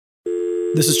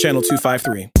This is Channel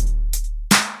 253.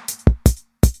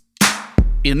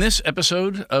 In this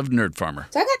episode of Nerd Farmer.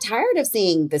 So I got tired of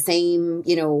seeing the same,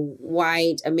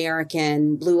 white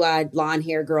American, blue-eyed,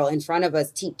 blonde-haired girl in front of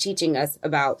us teaching us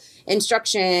about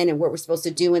instruction and what we're supposed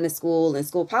to do in the school and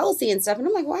school policy and stuff. And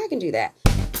I'm like, well, I can do that.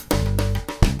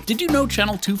 Did you know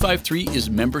Channel 253 is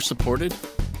member-supported?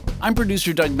 I'm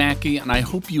producer Doug Mackey, and I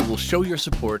hope you will show your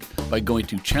support by going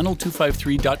to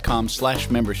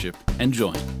channel253.com/membership and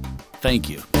join. Thank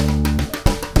you.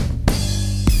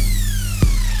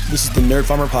 This is the Nerd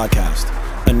Farmer Podcast,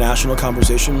 a national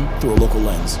conversation through a local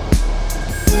lens.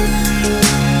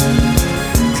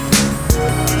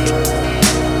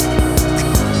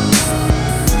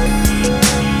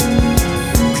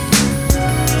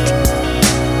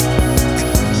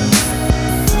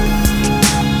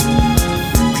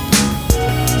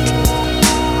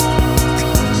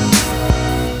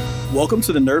 Welcome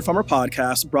to the Nerd Farmer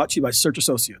Podcast, brought to you by Search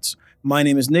Associates. My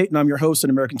name is Nate, and I'm your host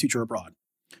and American teacher abroad.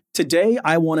 Today,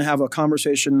 I want to have a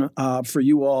conversation for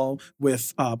you all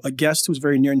with a guest who's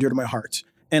very near and dear to my heart.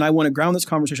 And I want to ground this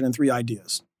conversation in three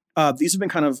ideas. These have been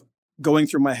kind of going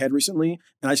through my head recently,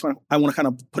 and I want to kind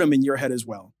of put them in your head as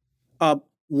well.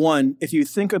 One, if you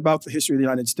think about the history of the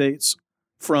United States,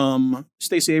 from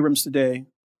Stacey Abrams today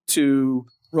to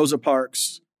Rosa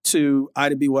Parks to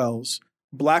Ida B. Wells,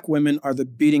 Black women are the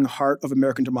beating heart of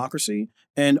American democracy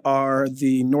and are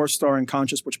the North Star and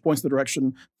conscience which points the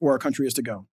direction where our country is to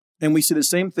go. And we see the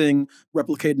same thing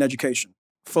replicated in education.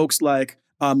 Folks like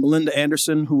Melinda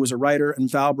Anderson, who was a writer, and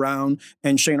Val Brown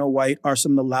and Shana White are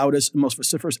some of the loudest and most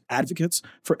vociferous advocates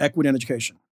for equity in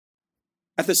education.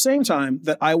 At the same time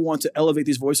that I want to elevate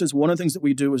these voices, one of the things that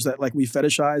we do is that we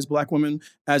fetishize Black women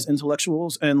as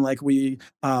intellectuals and we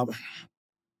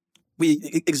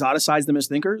exoticize them as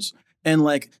thinkers. And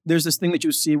there's this thing that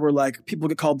you see where people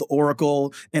get called the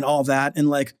Oracle and all that. And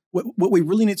what we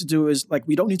really need to do is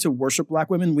we don't need to worship Black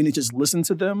women. We need to just listen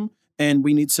to them, and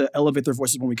we need to elevate their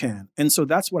voices when we can. And so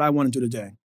that's what I want to do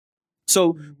today.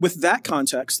 So with that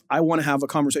context, I want to have a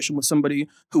conversation with somebody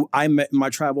who I met in my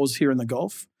travels here in the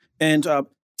Gulf. And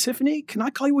Tiffany, can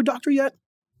I call you a doctor yet?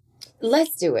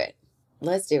 Let's do it.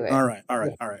 All right.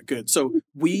 Good. So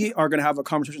we are going to have a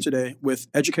conversation today with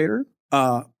educator,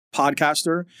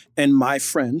 podcaster, and my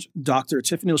friend, Dr.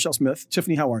 Tiffany Lachelle Smith.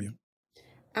 Tiffany, how are you?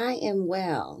 I am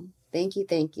well. Thank you.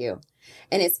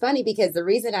 And it's funny because the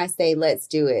reason I say let's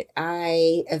do it,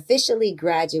 I officially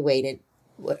graduated,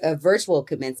 a virtual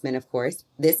commencement, of course,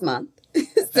 this month.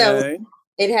 So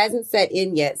It hasn't set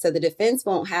in yet. So the defense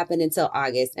won't happen until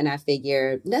August. And I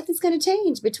figure nothing's going to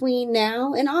change between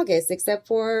now and August except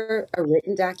for a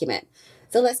written document.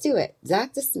 So let's do it.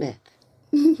 Dr. Smith.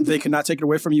 They cannot take it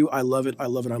away from you. I love it.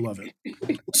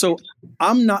 So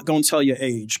I'm not going to tell you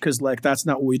age because that's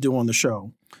not what we do on the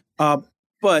show.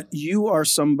 But you are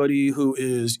somebody who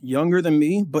is younger than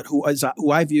me, but who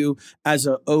I view as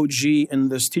an OG in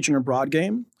this teaching abroad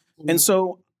game. Mm-hmm. And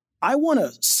so I want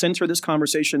to center this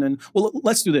conversation and,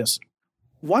 let's do this.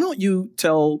 Why don't you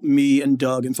tell me and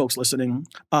Doug and folks listening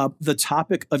the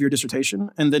topic of your dissertation,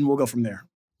 and then we'll go from there.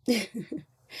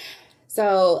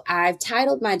 So I've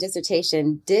titled my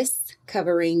dissertation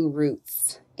Discovering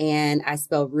Roots, and I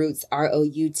spell roots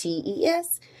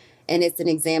R-O-U-T-E-S, and it's an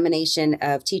examination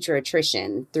of teacher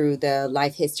attrition through the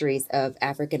life histories of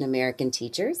African-American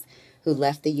teachers who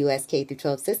left the U.S.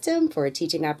 K-12 system for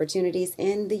teaching opportunities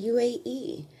in the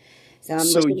UAE.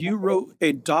 So you wrote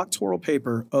a doctoral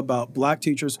paper about Black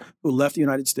teachers who left the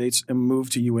United States and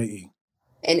moved to UAE.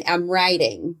 And I'm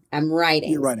writing.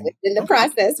 You're writing. It's in the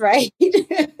process, right?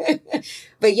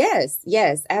 But yes,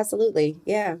 absolutely.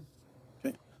 Yeah.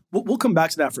 Okay. We'll come back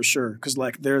to that for sure, because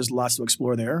there's lots to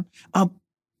explore there.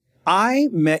 I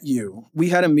met you. We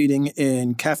had a meeting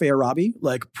in Cafe Arabi,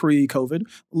 pre-COVID,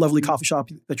 lovely coffee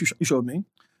shop that you showed me.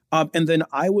 And then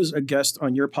I was a guest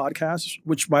on your podcast,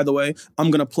 which, by the way, I'm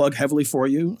going to plug heavily for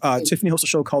you. Tiffany hosts a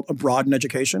show called Abroad in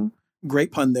Education.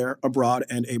 Great pun there, abroad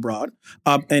and abroad.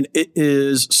 And it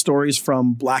is stories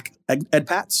from Black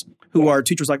EdPats who are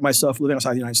teachers like myself living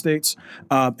outside the United States.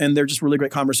 And they're just really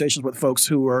great conversations with folks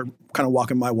who are kind of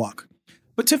walking my walk.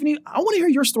 But Tiffany, I want to hear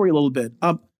your story a little bit.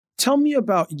 Tell me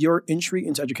about your entry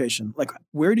into education.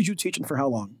 Where did you teach and for how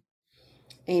long?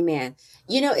 Amen.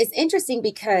 It's interesting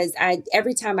because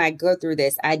every time I go through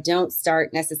this, I don't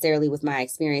start necessarily with my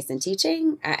experience in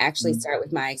teaching. I actually start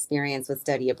with my experience with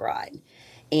study abroad.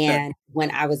 And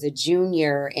when I was a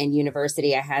junior in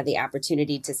university, I had the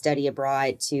opportunity to study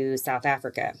abroad to South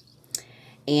Africa.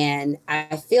 And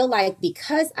I feel like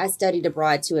because I studied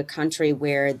abroad to a country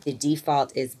where the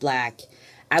default is Black,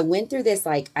 I went through this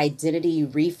identity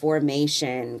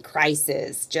reformation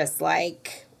crisis, just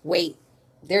wait,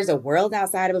 there's a world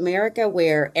outside of America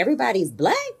where everybody's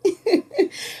Black.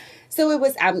 So it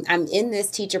was, I'm in this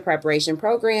teacher preparation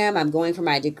program. I'm going for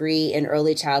my degree in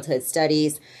early childhood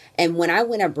studies. And when I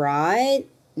went abroad,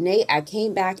 Nate, I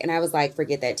came back and I was like,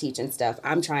 forget that teaching stuff.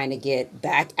 I'm trying to get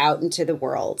back out into the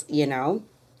world, you know?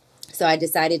 So I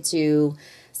decided to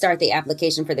start the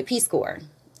application for the Peace Corps.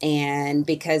 And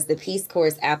because the Peace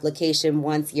Corps application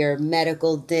wants your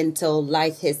medical, dental,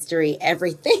 life history,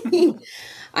 everything,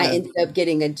 I ended up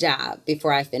getting a job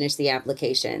before I finished the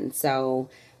application. So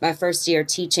my first year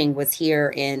teaching was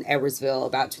here in Edwardsville,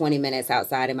 about 20 minutes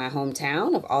outside of my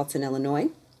hometown of Alton, Illinois.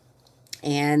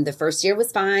 And the first year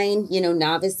was fine, you know,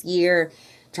 novice year,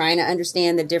 trying to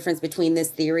understand the difference between this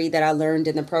theory that I learned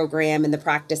in the program and the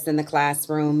practice in the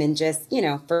classroom and just, you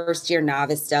know, first year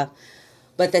novice stuff.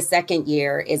 But the second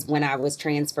year is when I was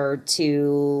transferred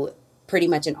to pretty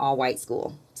much an all-white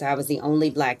school. So I was the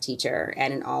only Black teacher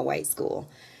at an all-white school.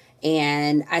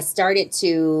 And I started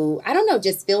to, I don't know,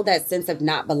 just feel that sense of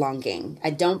not belonging. I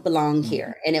don't belong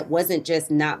here. And it wasn't just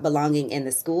not belonging in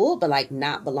the school, but like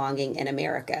not belonging in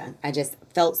America. I just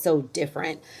felt so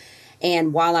different.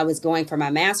 And while I was going for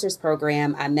my master's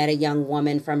program, I met a young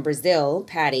woman from Brazil,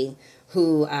 Patty,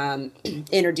 who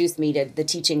introduced me to the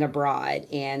teaching abroad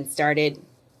and started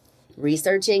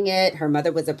researching it. Her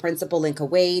mother was a principal in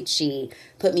Kuwait. She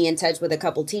put me in touch with a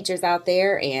couple teachers out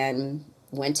there and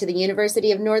went to the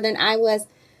University of Northern Iowa's,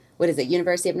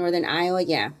 University of Northern Iowa?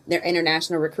 Yeah, their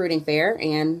international recruiting fair,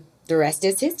 and the rest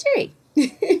is history.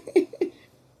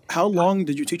 How long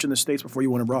did you teach in the States before you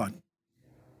went abroad?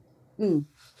 2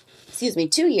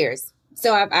 years.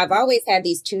 So I've always had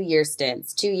these 2-year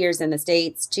stints, 2 years in the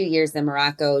States, 2 years in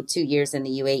Morocco, 2 years in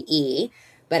the UAE.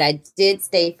 But I did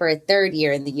stay for a third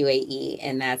year in the UAE,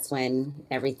 and that's when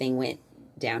everything went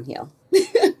downhill.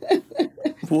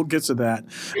 We'll get to that.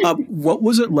 What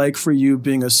was it like for you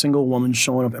being a single woman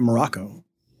showing up in Morocco?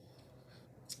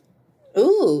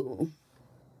 Ooh,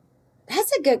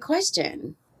 that's a good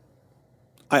question.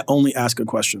 I only ask good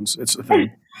questions. It's a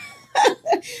thing.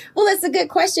 Well, it's a good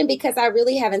question because I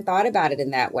really haven't thought about it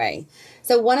in that way.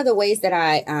 So one of the ways that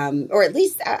I, or at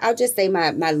least I'll just say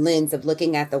my lens of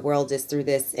looking at the world is through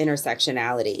this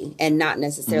intersectionality and not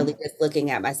necessarily just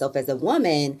looking at myself as a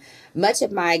woman. Much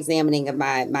of my examining of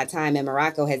my time in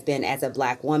Morocco has been as a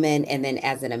Black woman and then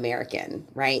as an American,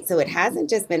 right? So it hasn't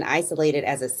just been isolated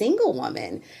as a single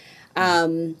woman.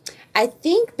 I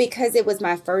think because it was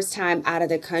my first time out of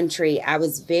the country, I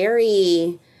was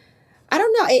very... I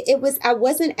don't know. I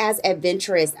wasn't as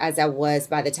adventurous as I was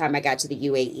by the time I got to the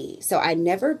UAE. So I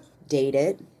never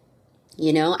dated,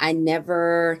 you know, I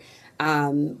never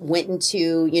went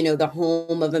into, you know, the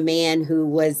home of a man who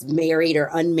was married or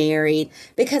unmarried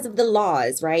because of the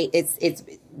laws, right? It's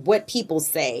what people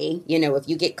say, you know, if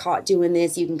you get caught doing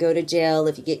this, you can go to jail.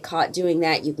 If you get caught doing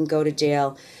that, you can go to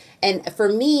jail. And for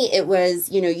me, it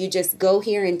was, you know, you just go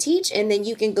here and teach, and then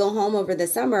you can go home over the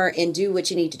summer and do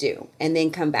what you need to do and then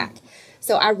come back.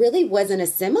 So I really wasn't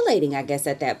assimilating, I guess,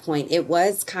 at that point. It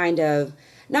was kind of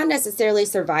not necessarily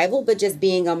survival, but just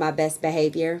being on my best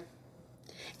behavior.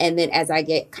 And then as I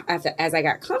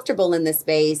got comfortable in the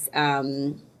space,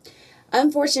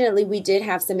 unfortunately, we did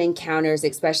have some encounters,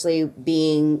 especially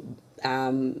being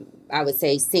I would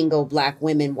say single Black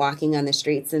women walking on the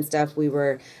streets and stuff. We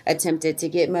were attempted to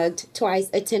get mugged twice,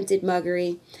 attempted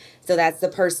muggery. So that's the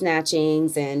purse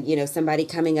snatchings and, you know, somebody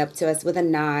coming up to us with a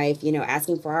knife, you know,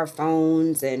 asking for our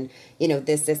phones and, you know,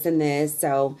 this, and this.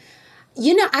 So,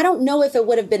 you know, I don't know if it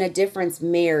would have been a difference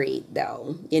married,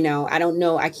 though. You know, I don't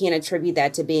know. I can't attribute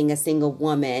that to being a single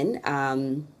woman.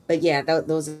 But yeah,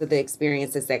 those are the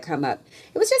experiences that come up.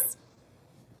 It was just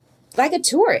like a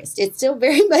tourist. It still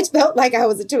very much felt like I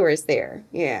was a tourist there.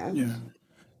 Yeah. Yeah.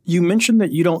 You mentioned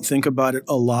that you don't think about it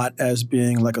a lot as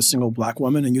being like a single Black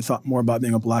woman, and you thought more about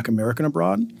being a Black American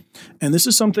abroad. And this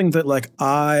is something that like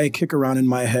I kick around in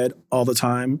my head all the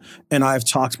time. And I've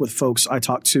talked with folks. I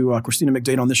talked to Christina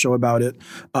McDade on this show about it.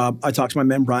 I talked to my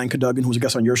man, Brian Cadogan, who was a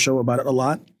guest on your show, about it a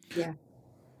lot. Yeah.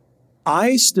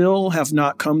 I still have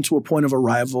not come to a point of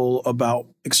arrival about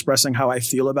expressing how I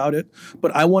feel about it.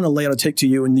 But I want to lay out a take to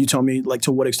you, and you tell me like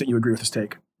to what extent you agree with this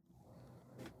take.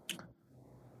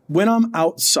 When I'm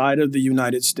outside of the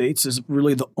United States is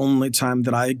really the only time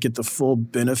that I get the full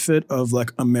benefit of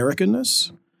like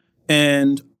Americanness.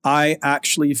 And I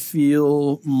actually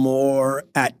feel more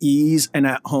at ease and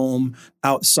at home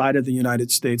outside of the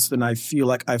United States than I feel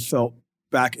like I felt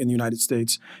back in the United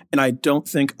States. And I don't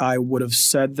think I would have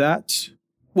said that.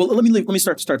 Well, let me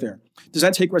start there. Does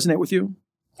that take resonate with you?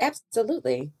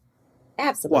 Absolutely.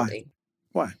 Absolutely.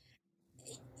 Why?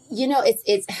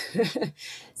 It's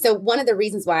so one of the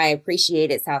reasons why I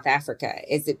appreciated South Africa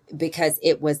because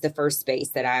it was the first space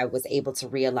that I was able to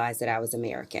realize that I was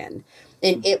American.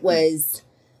 And it was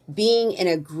being in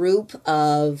a group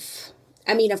of,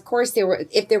 I mean, of course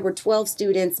if there were 12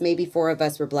 students, maybe 4 of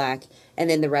us were Black and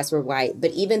then the rest were white,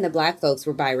 but even the Black folks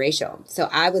were biracial. So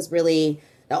I was really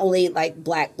the only like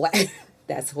Black.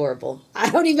 That's horrible. I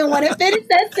don't even want to finish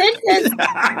that sentence.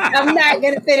 I'm not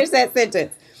going to finish that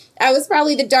sentence. I was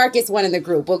probably the darkest one in the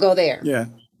group. We'll go there. Yeah.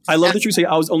 I love that you say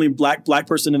I was only black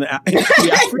person in the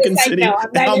African city.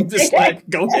 I'm just like,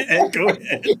 go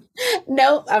ahead.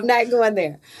 No, I'm not going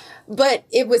there. But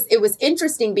it was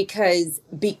interesting because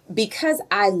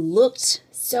I looked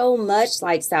so much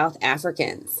like South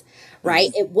Africans, right?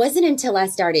 Mm-hmm. It wasn't until I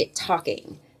started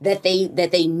talking that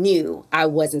they knew I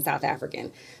wasn't South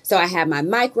African. So I had my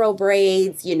micro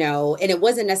braids, and it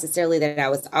wasn't necessarily that I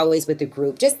was always with the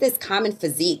group, just this common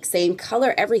physique, same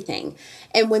color, everything.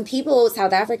 And when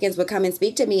South Africans would come and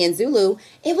speak to me in Zulu,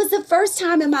 it was the first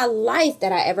time in my life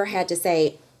that I ever had to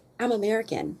say, I'm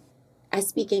American. I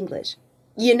speak English.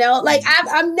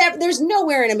 I'm never, there's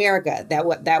nowhere in America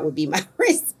that would be my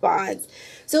response.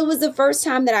 So it was the first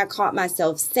time that I caught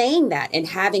myself saying that and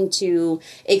having to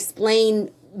explain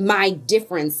my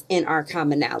difference in our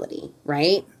commonality,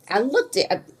 right? I looked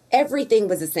at everything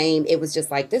was the same. It was just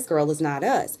like, this girl is not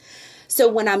us. So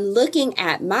when I'm looking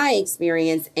at my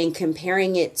experience and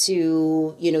comparing it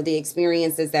to, the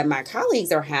experiences that my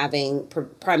colleagues are having,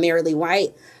 primarily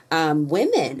white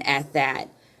women at that,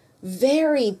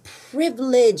 very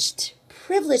privileged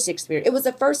experience. It was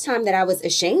the first time that I was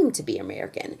ashamed to be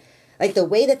American. Like the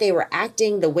way that they were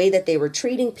acting, the way that they were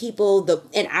treating people,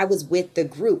 and I was with the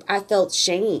group. I felt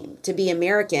shame to be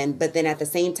American, but then at the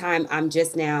same time, I'm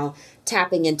just now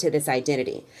tapping into this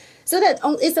identity. So that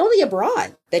it's only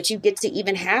abroad that you get to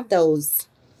even have those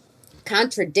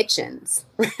contradictions,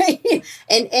 right?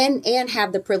 And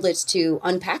have the privilege to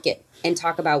unpack it and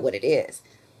talk about what it is.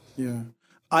 Yeah.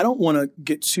 I don't want to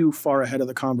get too far ahead of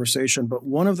the conversation, but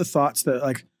one of the thoughts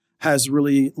that has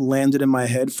really landed in my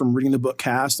head from reading the book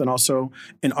Caste and also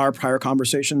in our prior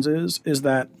conversations is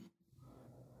that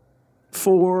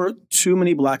for too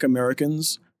many Black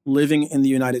Americans, living in the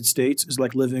United States is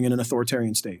like living in an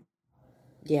authoritarian state.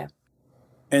 Yeah.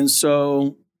 And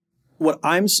so what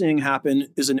I'm seeing happen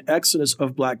is an exodus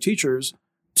of Black teachers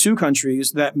to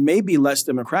countries that may be less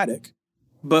democratic,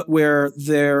 but where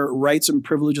their rights and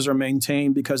privileges are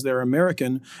maintained because they're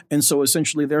American. And so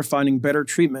essentially they're finding better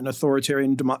treatment in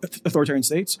authoritarian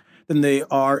states than they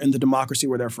are in the democracy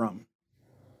where they're from.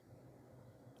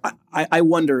 I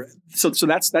wonder, so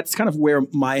that's kind of where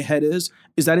my head is.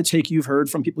 Is that a take you've heard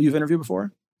from people you've interviewed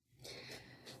before?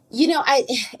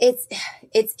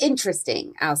 It's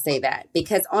interesting. I'll say that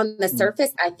because on the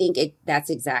surface, I think that's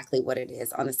exactly what it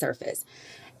is on the surface.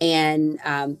 And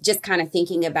just kind of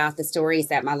thinking about the stories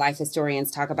that my life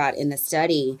historians talk about in the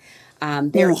study.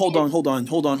 Hold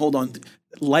on.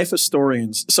 Life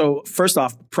historians. So first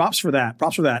off, props for that.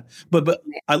 But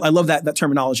I love that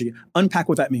terminology. Unpack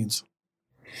what that means.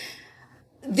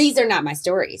 These are not my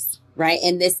stories, right?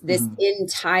 And this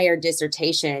entire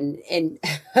dissertation, and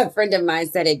a friend of mine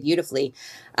said it beautifully.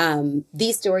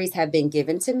 These stories have been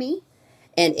given to me.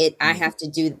 And I have to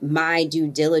do my due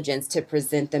diligence to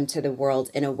present them to the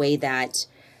world in a way that,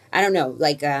 I don't know,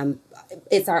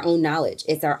 it's our own knowledge.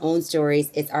 It's our own stories.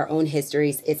 It's our own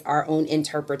histories. It's our own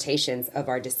interpretations of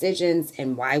our decisions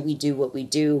and why we do what we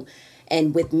do.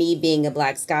 And with me being a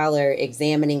Black scholar,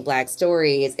 examining Black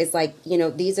stories, it's like,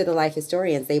 these are the life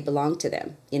historians. They belong to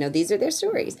them. These are their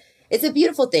stories. It's a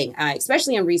beautiful thing,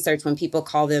 especially in research when people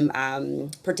call them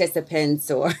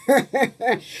participants or,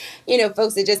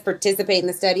 folks that just participate in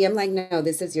the study. I'm like, no,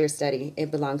 this is your study.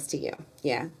 It belongs to you.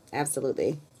 Yeah,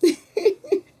 absolutely.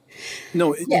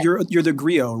 No, yeah. You're the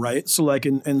griot, right? So like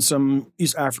in some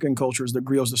East African cultures, the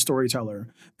griot's the storyteller.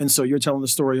 And so you're telling the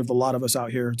story of a lot of us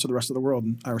out here to the rest of the world.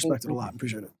 And I respect it a lot.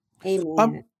 Appreciate it.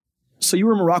 Amen. So you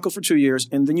were in Morocco for 2 years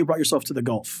and then you brought yourself to the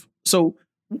Gulf. So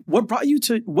what brought you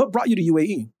to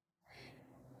UAE?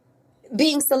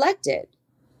 Being selected.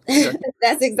 Okay.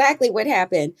 That's exactly what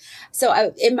happened.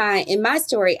 So in my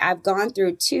story, I've gone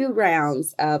through 2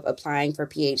 rounds of applying for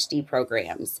PhD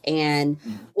programs. And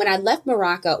when I left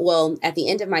Morocco, at the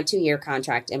end of my 2-year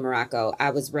contract in Morocco,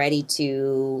 I was ready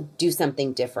to do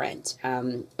something different.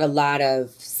 A lot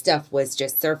of stuff was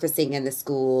just surfacing in the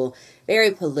school,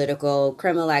 very political,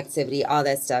 criminal activity, all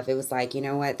that stuff. It was like, you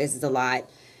know what, this is a lot.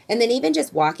 And then even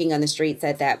just walking on the streets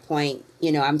at that point,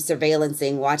 I'm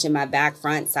surveillancing, watching my back,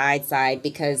 front, side,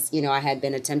 because, I had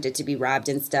been attempted to be robbed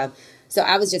and stuff. So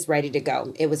I was just ready to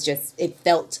go. It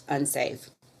felt unsafe.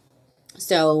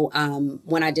 So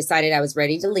when I decided I was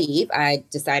ready to leave, I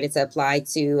decided to apply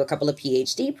to a couple of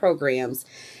PhD programs.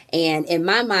 And in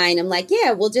my mind, I'm like,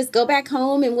 yeah, we'll just go back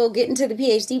home and we'll get into the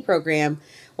PhD program.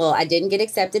 Well, I didn't get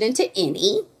accepted into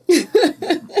any.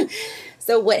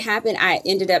 So what happened, I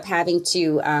ended up having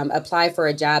to apply for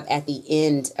a job at the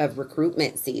end of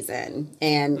recruitment season.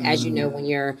 And as you know, when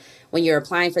you're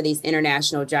applying for these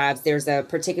international jobs, there's a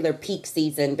particular peak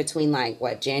season between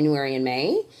January and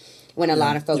May, when a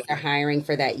lot of folks are hiring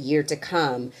for that year to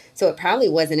come. So it probably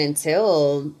wasn't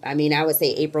until, I would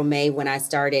say April, May, when I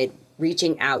started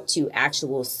reaching out to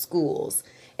actual schools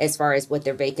as far as what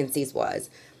their vacancies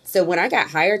was. So when I got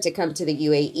hired to come to the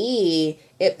UAE,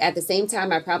 at the same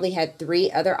time, I probably had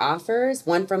 3 other offers,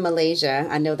 one from Malaysia.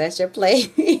 I know that's your place.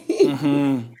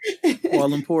 Kuala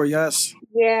Lumpur, yes.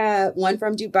 Yeah, one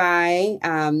from Dubai.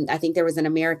 I think there was an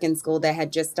American school that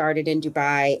had just started in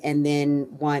Dubai, and then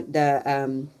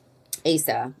the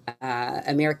ASA,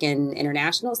 American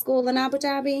International School in Abu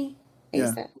Dhabi.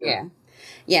 ASA, yeah.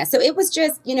 Yeah, so it was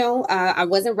just, I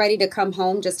wasn't ready to come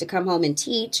home just to come home and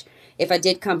teach. If I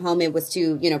did come home, it was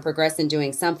to, progress in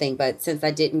doing something. But since I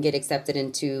didn't get accepted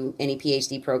into any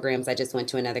PhD programs, I just went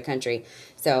to another country.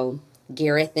 So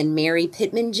Gareth and Mary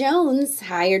Pittman Jones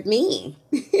hired me.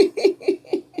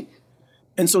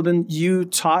 And so then you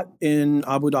taught in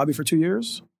Abu Dhabi for 2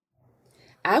 years?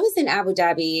 I was in Abu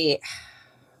Dhabi.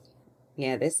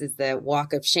 Yeah, this is the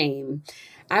walk of shame.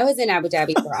 I was in Abu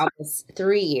Dhabi for almost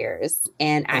 3 years,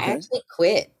 and I actually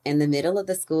quit in the middle of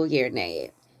the school year,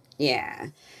 Nate. Yeah.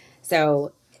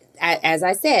 So as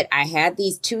I said, I had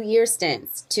these 2-year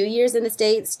stints, 2 years in the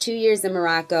States, 2 years in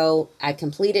Morocco. I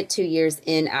completed 2 years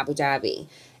in Abu Dhabi.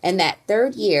 And that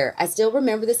 3rd year, I still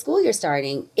remember the school year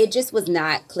starting. It just was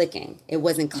not clicking. It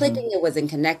wasn't clicking. It wasn't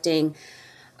connecting.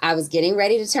 I was getting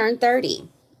ready to turn 30.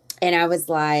 And I was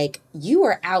like, you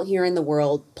are out here in the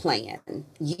world playing.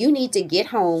 You need to get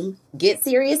home, get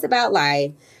serious about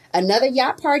life. Another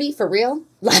yacht party for real?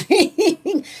 Like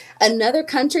another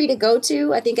country to go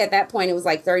to? I think at that point it was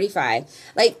like 35.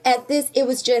 Like at this, it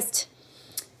was just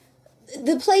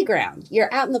the playground.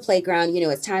 You're out in the playground.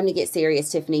 It's time to get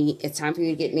serious, Tiffany. It's time for you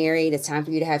to get married. It's time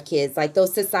for you to have kids. Like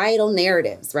those societal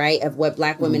narratives, right? Of what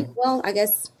Black women, well, I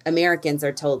guess Americans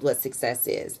are told what success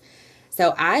is.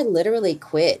 So I literally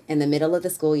quit in the middle of the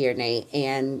school year, Nate.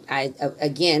 And I,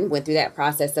 again, went through that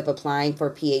process of applying for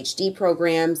PhD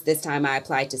programs. This time I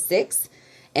applied to 6.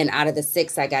 And out of the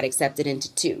 6, I got accepted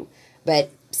into 2. But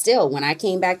still, when I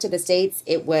came back to the States,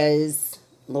 it was,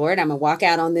 Lord, I'm going to walk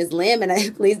out on this limb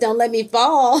and please don't let me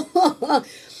fall.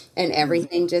 And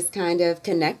everything just kind of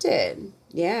connected.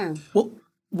 Yeah. Well,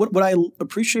 what I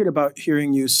appreciate about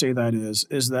hearing you say that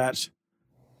is that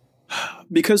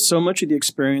because so much of the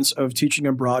experience of teaching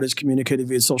abroad is communicated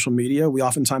via social media, we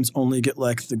oftentimes only get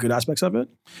like the good aspects of it.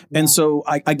 Yeah. And so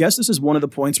I guess this is one of the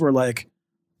points where like,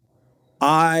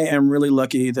 I am really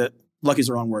lucky is the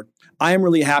wrong word. I am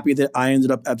really happy that I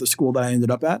ended up at the school that I ended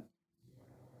up at.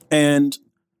 And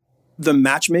the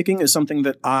matchmaking is something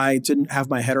that I didn't have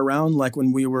my head around. Like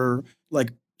when we were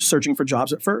like searching for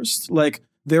jobs at first, like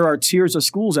there are tiers of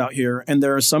schools out here, and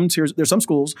there's some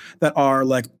schools that are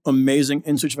like amazing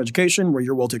institutes of education where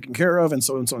you're well taken care of and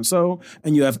so and so and so,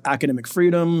 and you have academic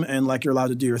freedom and like you're allowed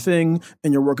to do your thing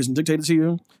and your work isn't dictated to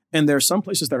you. And there are some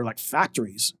places that are like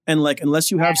factories, and like unless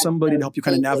you have somebody to help you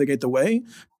kind of navigate the way,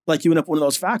 like you end up one of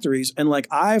those factories. And like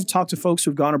I've talked to folks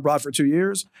who've gone abroad for 2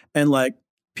 years and like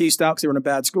pieced out because they were in a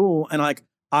bad school, and like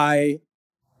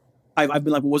I've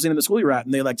been like, well, what's the name of the school you're at?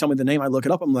 And they like tell me the name. I look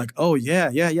it up. I'm like, oh yeah.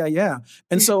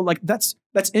 And so like that's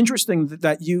interesting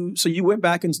that you went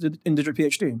back and did your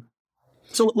PhD.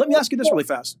 So let me ask you this really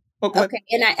fast. Okay,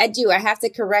 and I do. I have to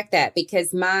correct that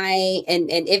because and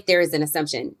if there is an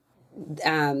assumption,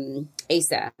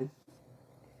 ASA,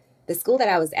 the school that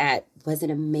I was at was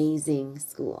an amazing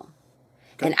school.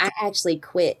 Okay. And I actually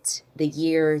quit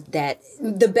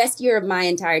the best year of my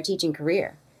entire teaching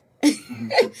career.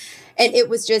 And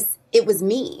it was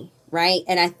me, right?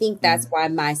 And I think that's why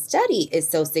my study is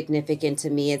so significant to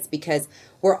me. It's because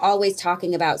we're always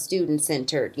talking about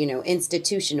student-centered,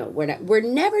 institutional. We're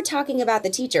never talking about the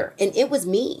teacher. And it was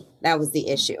me that was the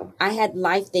issue. I had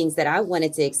life things that I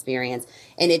wanted to experience,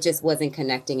 and it just wasn't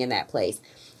connecting in that place.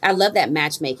 I love that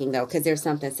matchmaking, though, because there's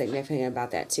something significant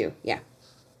about that, too. Yeah.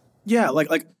 Yeah,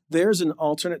 like there's an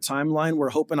alternate timeline where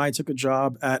Hope and I took a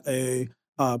job at a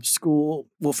school.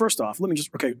 Well, first off, let me just,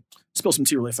 spill some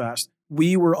tea really fast.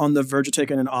 We were on the verge of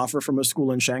taking an offer from a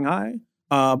school in Shanghai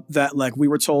that like we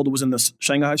were told was in the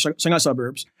Shanghai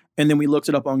suburbs. And then we looked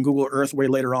it up on Google Earth way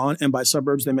later on. And by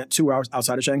suburbs, they meant 2 hours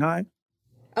outside of Shanghai.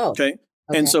 Oh, okay.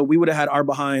 Okay. And so we would have had our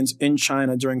behinds in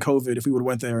China during COVID if we would have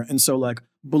went there. And so like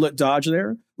bullet dodge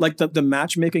there, like the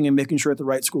matchmaking and making sure at the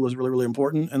right school is really, really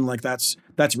important. And like that's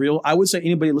real. I would say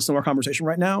anybody listening to our conversation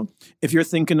right now, if you're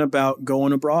thinking about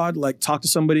going abroad, like talk to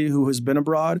somebody who has been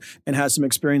abroad and has some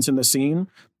experience in the scene.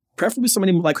 Preferably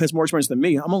somebody like has more experience than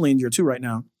me. I'm only in year 2 right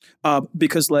now,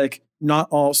 because like not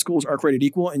all schools are created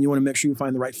equal, and you want to make sure you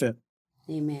find the right fit.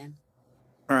 Amen.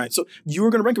 All right. So you were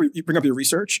going to bring up your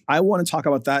research. I want to talk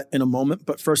about that in a moment,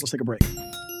 but first let's take a break.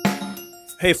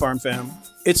 Hey, Farm Fam.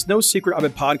 It's no secret I've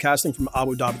been podcasting from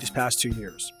Abu Dhabi these past 2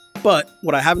 years. But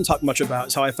what I haven't talked much about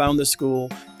is how I found this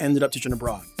school, ended up teaching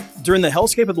abroad. During the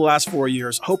hellscape of the last 4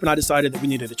 years, Hope and I decided that we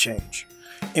needed a change.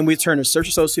 And we turned to Search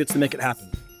Associates to make it happen.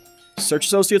 Search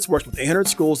Associates works with 800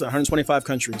 schools in 125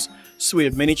 countries, so we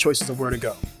have many choices of where to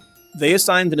go. They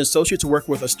assigned an associate to work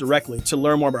with us directly to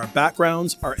learn more about our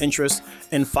backgrounds, our interests,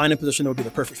 and find a position that would be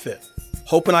the perfect fit.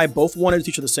 Hope and I both wanted to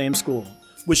teach at the same school,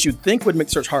 which you'd think would make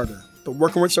search harder, but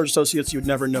working with Search Associates, you'd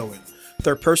never know it.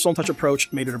 Their personal touch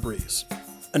approach made it a breeze.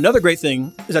 Another great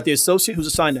thing is that the associate who's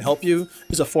assigned to help you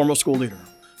is a former school leader,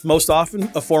 most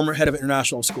often a former head of an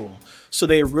international school, so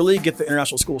they really get the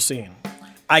international school scene.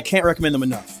 I can't recommend them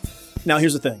enough. Now,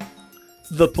 here's the thing.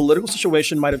 The political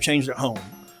situation might have changed at home,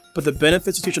 but the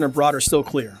benefits of teaching abroad are still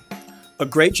clear. A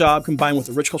great job combined with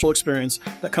a rich cultural experience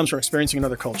that comes from experiencing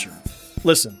another culture.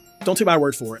 Listen, don't take my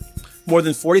word for it. More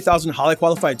than 40,000 highly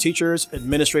qualified teachers,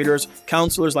 administrators,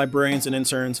 counselors, librarians, and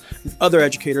interns, and other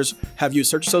educators have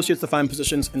used Search Associates to find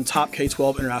positions in top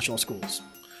K-12 international schools.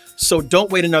 So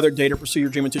don't wait another day to pursue your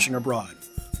dream of teaching abroad.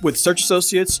 With Search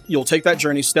Associates, you'll take that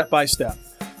journey step by step,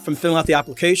 from filling out the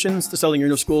applications to selling your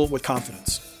new school with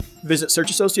confidence. Visit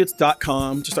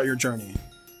searchassociates.com to start your journey.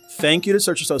 Thank you to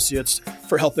Search Associates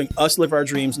for helping us live our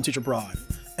dreams and teach abroad.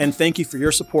 And thank you for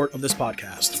your support of this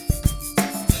podcast.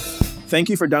 Thank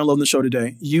you for downloading the show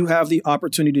today. You have the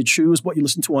opportunity to choose what you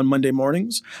listen to on Monday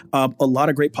mornings. A lot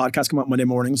of great podcasts come out Monday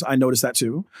mornings. I noticed that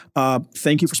too.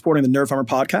 Thank you for supporting the Nerd Farmer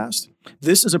podcast.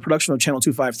 This is a production of Channel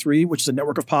 253, which is a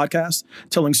network of podcasts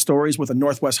telling stories with a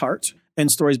Northwest heart and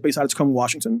stories based out of Tacoma,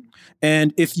 Washington.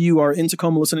 And if you are in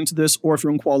Tacoma listening to this, or if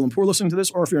you're in Kuala Lumpur listening to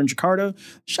this, or if you're in Jakarta,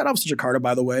 shout out to Jakarta,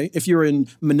 by the way. If you're in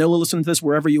Manila listening to this,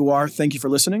 wherever you are, thank you for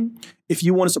listening. If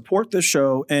you want to support this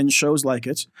show and shows like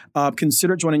it,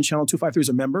 consider joining Channel 253 as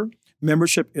a member.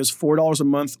 Membership is $4 a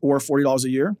month or $40 a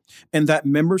year. And that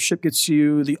membership gets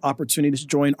you the opportunity to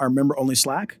join our member-only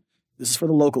Slack. This is for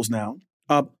the locals now.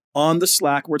 On the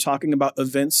Slack, we're talking about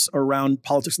events around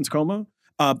politics in Tacoma.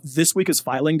 This week is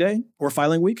filing day or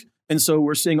filing week. And so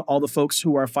we're seeing all the folks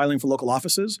who are filing for local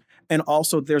offices. And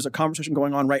also there's a conversation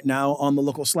going on right now on the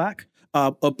local Slack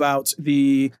about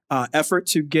the effort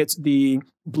to get the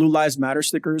Blue Lives Matter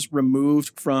stickers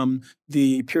removed from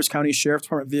the Pierce County Sheriff's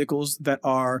Department vehicles that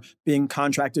are being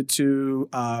contracted to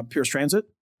Pierce Transit.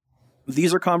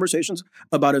 These are conversations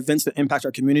about events that impact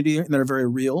our community and that are very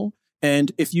real.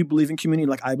 And if you believe in community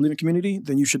like I believe in community,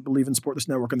 then you should believe and support this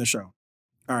network and this show.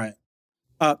 All right.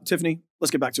 Tiffany,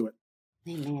 let's get back to it.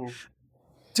 Amen.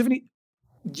 Tiffany,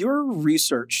 your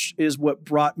research is what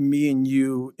brought me and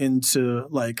you into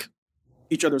like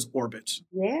each other's orbit.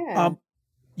 Yeah.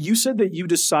 You said that you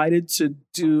decided to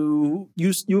do,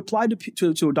 you applied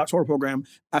to a doctoral program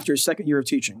after your second year of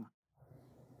teaching.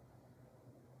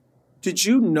 Did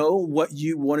you know what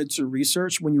you wanted to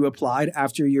research when you applied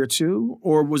after year 2?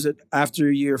 Or was it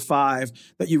after year 5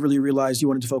 that you really realized you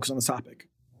wanted to focus on this topic?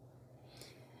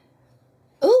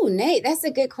 Oh, Nate, that's a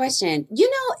good question. You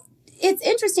know, it's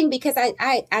interesting because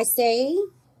I say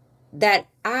that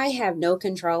I have no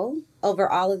control over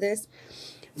all of this.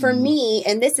 For me,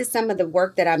 and this is some of the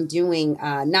work that I'm doing,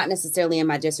 not necessarily in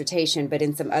my dissertation, but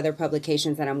in some other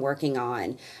publications that I'm working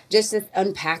on, just this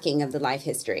unpacking of the life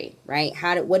history, right?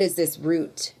 What is this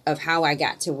root of how I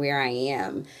got to where I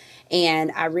am?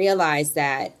 And I realized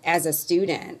that as a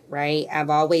student, right, I've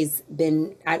always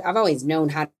known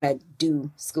how to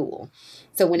do school.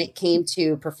 So when it came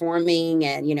to performing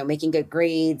and, making good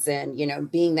grades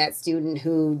and, being that student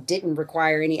who didn't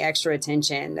require any extra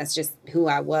attention, that's just who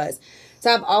I was.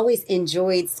 So I've always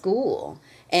enjoyed school.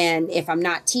 And if I'm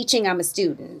not teaching, I'm a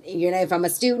student. If I'm a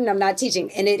student, I'm not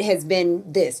teaching. And it has been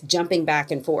this jumping back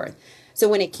and forth. So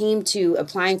when it came to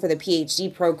applying for the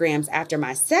PhD programs after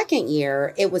my second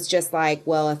year, it was just like,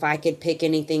 well, if I could pick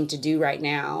anything to do right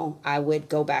now, I would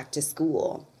go back to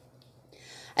school.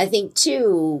 I think,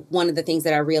 too, one of the things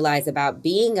that I realized about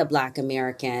being a Black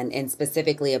American and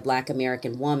specifically a Black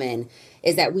American woman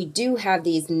is that we do have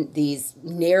these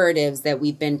narratives that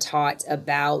we've been taught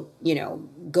about,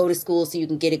 go to school so you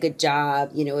can get a good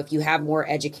job. If you have more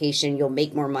education, you'll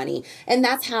make more money. And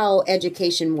that's how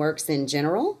education works in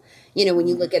general. You know, when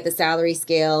you look at the salary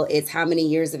scale, it's how many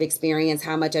years of experience,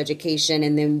 how much education,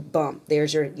 and then bump,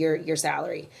 there's your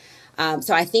salary.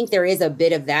 So I think there is a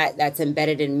bit of that that's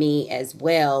embedded in me as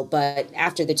well. But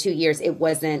after the 2 years, it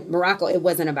wasn't Morocco. It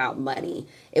wasn't about money.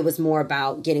 It was more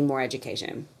about getting more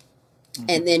education.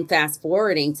 And then fast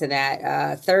forwarding to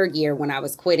that third year when I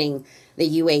was quitting the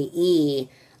UAE,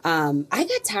 I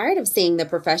got tired of seeing the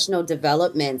professional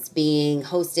developments being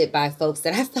hosted by folks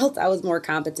that I felt I was more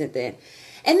competent than.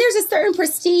 And there's a certain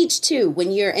prestige too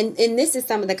when you're, and this is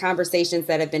some of the conversations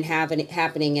that have been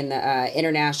happening in the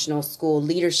international school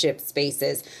leadership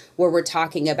spaces, where we're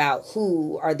talking about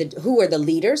who are the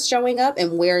leaders showing up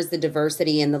and where's the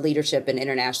diversity in the leadership in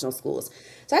international schools.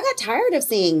 So I got tired of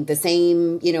seeing the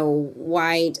same,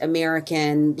 white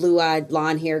American, blue-eyed,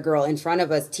 blonde-haired girl in front of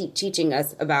us teaching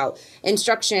us about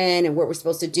instruction and what we're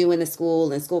supposed to do in the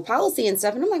school and school policy and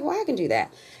stuff. And I'm like, well, I can do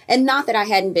that. And not that I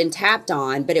hadn't been tapped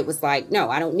on, but it was like, no,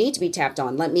 I don't need to be tapped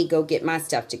on. Let me go get my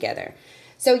stuff together.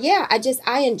 So yeah,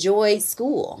 I enjoy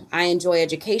school. I enjoy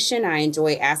education. I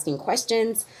enjoy asking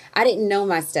questions. I didn't know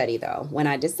my study though. When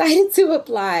I decided to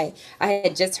apply, I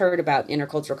had just heard about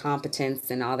intercultural competence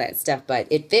and all that stuff, but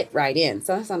it fit right in.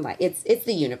 So I'm like, it's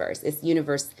the universe. It's the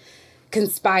universe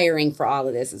conspiring for all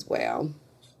of this as well.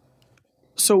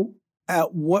 So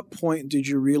at what point did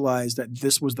you realize that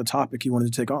this was the topic you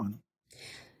wanted to take on?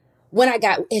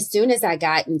 As soon as I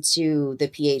got into the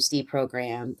PhD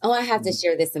program, I have to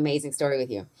share this amazing story with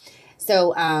you.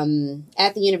 So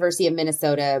at the University of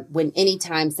Minnesota,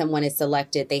 anytime someone is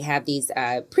selected, they have these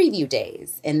preview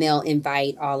days, and they'll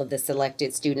invite all of the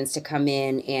selected students to come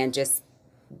in and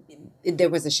there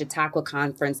was a Chautauqua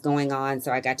conference going on,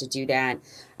 so I got to do that.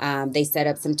 They set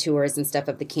up some tours and stuff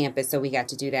of the campus, so we got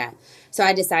to do that. So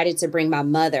I decided to bring my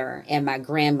mother and my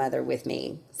grandmother with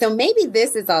me. So maybe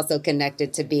this is also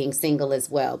connected to being single as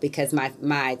well, because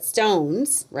my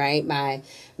stones, right,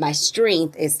 my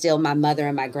strength is still my mother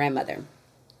and my grandmother.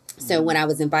 So when I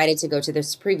was invited to go to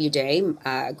this preview day,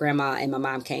 Grandma and my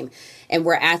mom came, and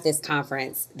we're at this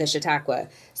conference, the Chautauqua.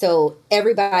 So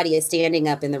everybody is standing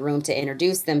up in the room to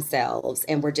introduce themselves,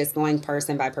 and we're just going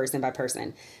person by person by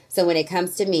person. So when it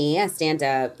comes to me, I stand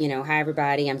up, hi,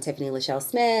 everybody. I'm Tiffany Lachelle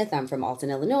Smith. I'm from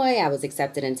Alton, Illinois. I was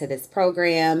accepted into this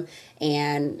program,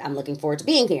 and I'm looking forward to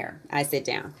being here. I sit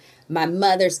down. My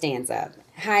mother stands up.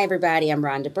 Hi, everybody. I'm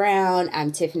Rhonda Brown.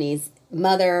 I'm Tiffany's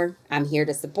mother. I'm here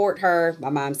to support her. My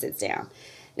mom sits down.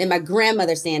 Then my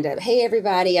grandmother stand up. Hey,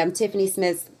 everybody. I'm Tiffany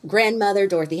Smith's grandmother,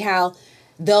 Dorothy Howe.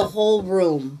 The whole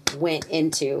room went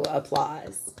into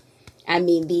applause. I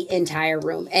mean, the entire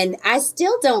room. And I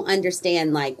still don't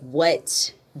understand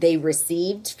what they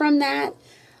received from that,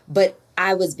 but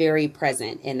I was very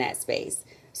present in that space.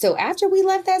 So after we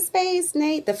left that space,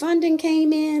 Nate, the funding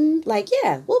came in,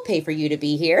 yeah, we'll pay for you to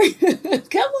be here.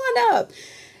 Come on up.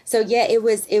 So yeah, it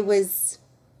was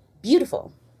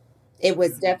beautiful. It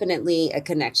was definitely a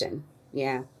connection.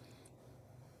 Yeah.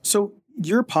 So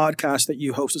your podcast that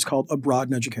you host is called Abroad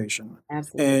in Education.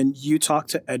 Absolutely. And you talk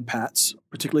to EdPats,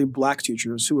 particularly Black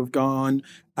teachers who have gone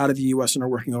out of the U.S. and are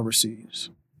working overseas.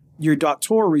 Your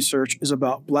doctoral research is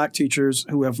about Black teachers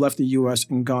who have left the U.S.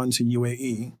 and gone to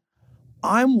UAE.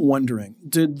 I'm wondering,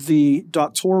 did the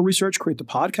doctoral research create the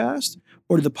podcast,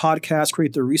 or did the podcast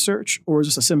create the research, or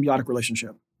is this a symbiotic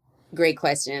relationship? Great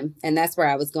question. And that's where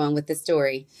I was going with the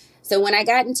story. So when I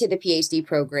got into the PhD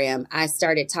program, I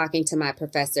started talking to my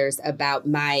professors about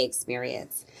my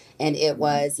experience. And it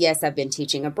was, yes, I've been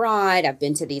teaching abroad. I've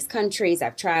been to these countries.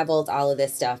 I've traveled, all of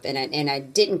this stuff. And I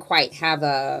didn't quite have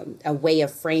a way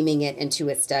of framing it into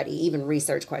a study, even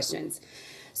research questions.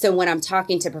 So when I'm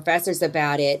talking to professors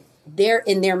about it,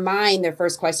 in their mind, their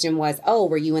first question was, oh,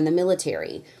 were you in the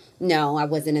military? No, I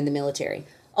wasn't in the military.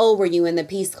 Oh, were you in the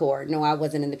Peace Corps? No, I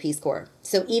wasn't in the Peace Corps.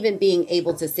 So even being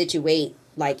able to situate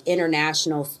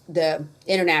the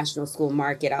international school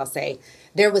market, I'll say,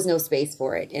 there was no space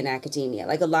for it in academia.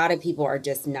 A lot of people are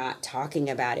just not talking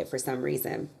about it for some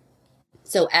reason.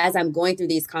 So as I'm going through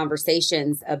these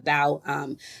conversations about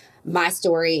my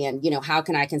story and, how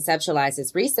can I conceptualize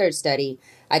this research study,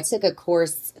 I took a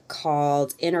course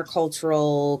called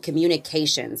Intercultural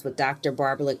Communications with Dr.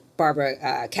 Barbara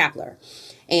Kapler.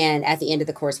 And at the end of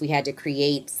the course, we had to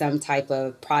create some type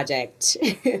of project.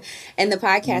 And the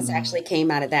podcast actually came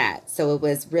out of that. So it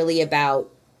was really about,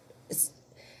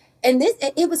 and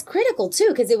it was critical too,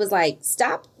 because it was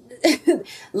stop.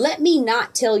 Let me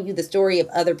not tell you the story of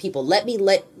other people. Let me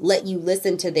let you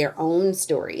listen to their own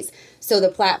stories. So the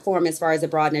platform, as far as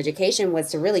Abroad in Education,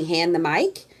 was to really hand the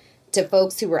mic to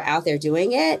folks who were out there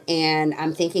doing it. And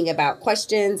I'm thinking about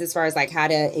questions as far as how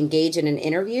to engage in an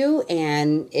interview.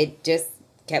 And it just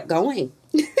kept going.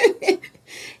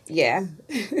 Yeah.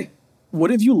 What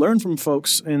have you learned from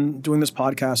folks in doing this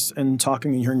podcast and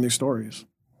talking and hearing these stories?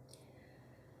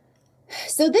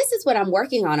 So this is what I'm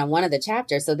working on one of the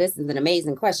chapters. So this is an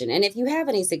amazing question. And if you have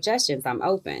any suggestions, I'm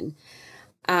open.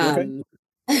 Okay.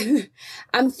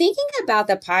 I'm thinking about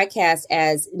the podcast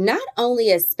as not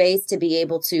only a space to be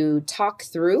able to talk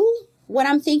through what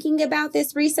I'm thinking about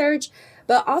this research,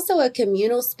 but also a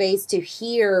communal space to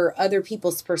hear other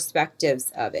people's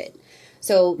perspectives of it.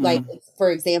 So, like,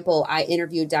 for example, I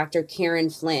interviewed Dr.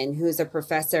 Karen Flynn, who's a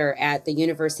professor at the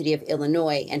University of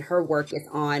Illinois, and her work is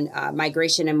on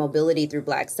migration and mobility through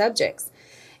Black subjects.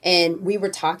 And we were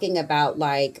talking about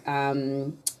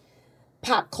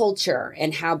pop culture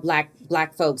and how black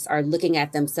folks are looking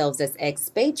at themselves as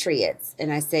expatriates.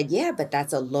 And I said, yeah, but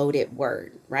that's a loaded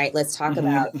word, right? Let's talk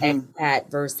about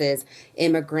expat versus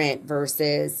immigrant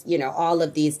versus, all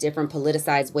of these different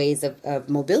politicized ways of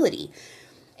mobility.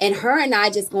 And her and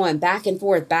I just going back and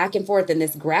forth in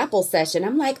this grapple session.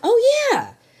 I'm like, oh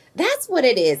yeah, that's what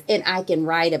it is. And I can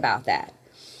write about that.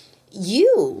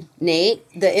 You, Nate,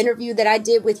 the interview that I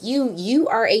did with you, you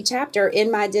are a chapter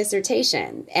in my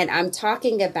dissertation. And I'm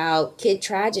talking about kid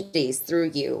tragedies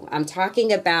through you. I'm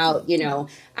talking about,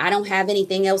 I don't have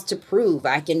anything else to prove.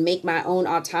 I can make my own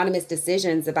autonomous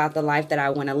decisions about the life that I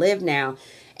want to live now.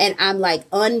 And I'm like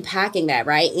unpacking that,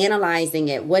 right? Analyzing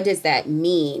it. What does that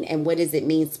mean? And what does it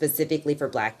mean specifically for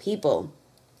Black people?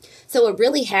 So it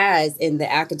really has, in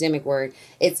the academic word,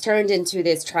 it's turned into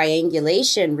this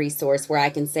triangulation resource where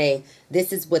I can say,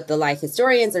 this is what the life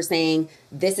historians are saying,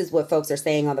 this is what folks are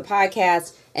saying on the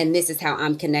podcast, and this is how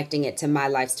I'm connecting it to my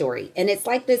life story. And it's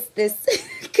like this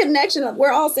connection of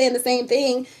we're all saying the same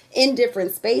thing in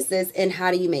different spaces, and how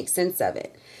do you make sense of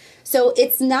it? So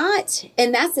it's not,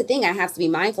 and that's the thing I have to be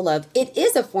mindful of. It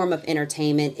is a form of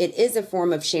entertainment. It is a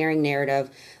form of sharing narrative.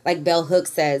 Like Bell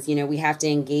Hooks says, we have to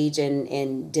engage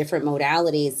in different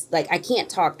modalities. Like I can't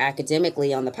talk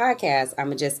academically on the podcast. I'm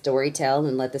going to just storytell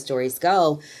and let the stories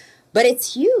go. But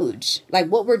it's huge. Like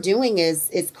what we're doing is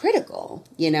critical.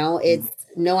 It's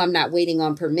no, I'm not waiting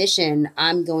on permission.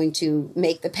 I'm going to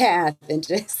make the path and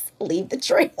just leave the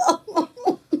trail.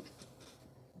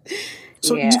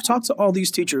 So you've talked to all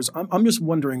these teachers. I'm just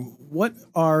wondering, what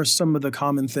are some of the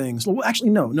common things? Well,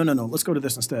 actually, no. Let's go to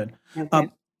this instead.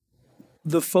 Okay.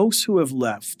 The folks who have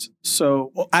left.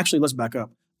 So actually, let's back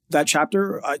up. That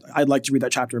chapter, I'd like to read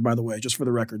that chapter, by the way, just for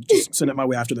the record. Just send it my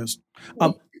way after this.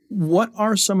 What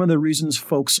are some of the reasons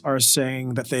folks are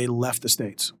saying that they left the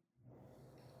States?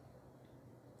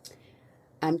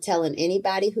 I'm telling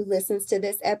anybody who listens to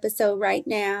this episode right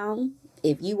now,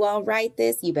 if you all write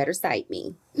this, you better cite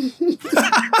me.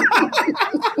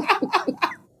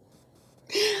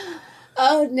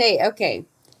 Oh, Nate. Okay.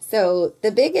 So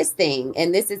the biggest thing,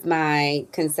 and this is my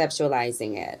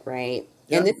conceptualizing it, right?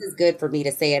 Yeah. And this is good for me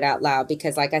to say it out loud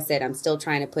because, like I said, I'm still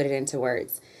trying to put it into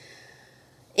words.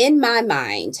 In my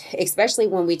mind, especially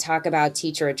when we talk about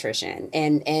teacher attrition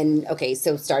and okay,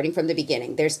 so starting from the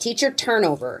beginning, there's teacher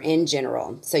turnover in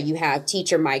general. So you have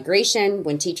teacher migration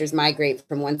when teachers migrate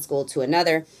from one school to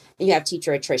another, and you have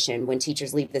teacher attrition when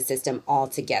teachers leave the system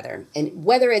altogether. And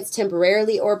whether it's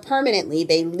temporarily or permanently,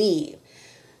 they leave.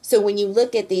 So when you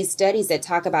look at these studies that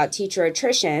talk about teacher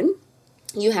attrition,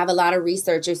 you have a lot of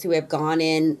researchers who have gone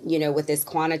in, with this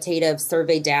quantitative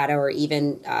survey data or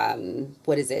even,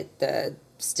 the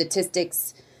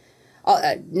statistics,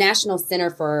 National Center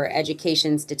for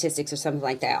Education Statistics or something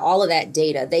like that. All of that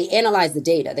data, they analyze the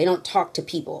data. They don't talk to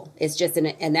people. It's just an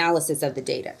analysis of the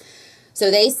data. So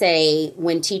they say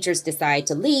when teachers decide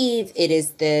to leave, it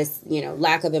is this,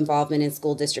 lack of involvement in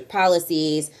school district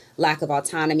policies, lack of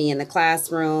autonomy in the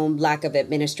classroom, lack of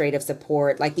administrative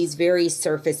support, like these very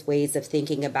surface ways of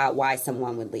thinking about why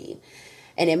someone would leave.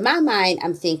 And in my mind,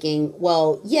 I'm thinking,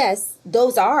 well, yes,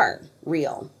 those are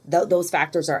real. Those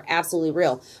factors are absolutely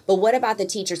real. But what about the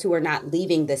teachers who are not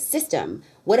leaving the system?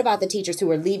 What about the teachers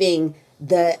who are leaving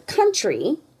the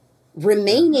country,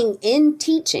 remaining in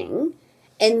teaching,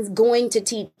 and going to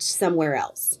teach somewhere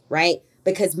else, right?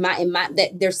 Because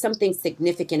there's something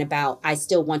significant about I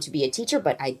still want to be a teacher,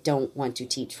 but I don't want to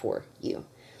teach for you.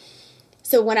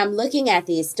 So when I'm looking at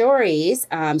these stories,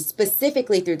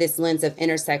 specifically through this lens of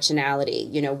intersectionality,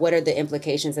 what are the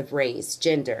implications of race,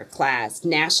 gender, class,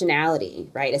 nationality,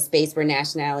 right? A space where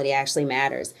nationality actually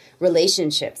matters,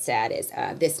 relationship status,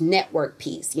 this network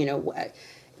piece, there's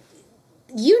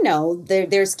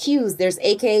Qs, there's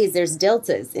AKs, there's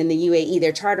Deltas in the UAE.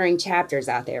 They're chartering chapters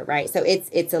out there, right? So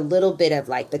it's a little bit of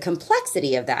like the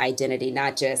complexity of the identity,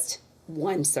 not just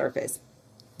one surface.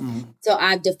 Mm-hmm. So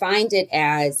I've defined it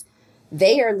as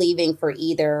they are leaving for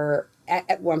either,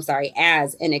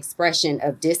 as an expression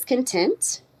of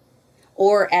discontent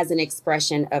or as an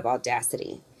expression of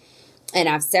audacity. And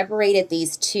I've separated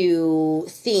these two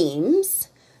themes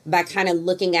by kind of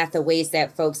looking at the ways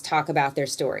that folks talk about their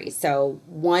stories. So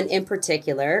one in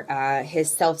particular,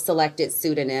 his self-selected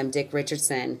pseudonym, Dick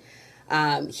Richardson,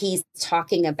 he's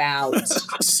talking about...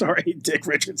 Sorry, Dick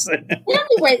Richardson.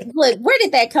 Look, where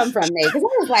did that come from, Nate? Because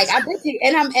I was like, I bet you,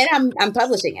 and I'm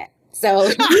publishing it. So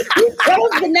that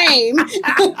was the name.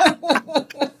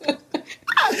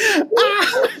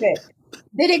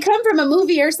 Did it come from a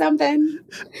movie or something?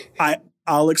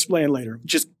 I'll explain later.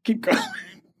 Just keep going.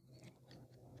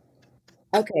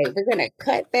 Okay, we're gonna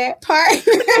cut that part.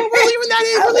 We're leaving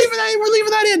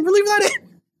that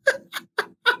in.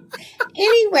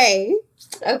 Anyway,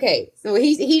 okay, so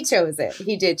he chose it.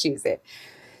 He did choose it.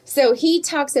 So he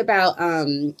talks about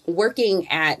working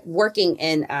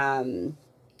in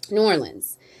New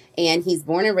Orleans. And he's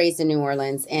born and raised in New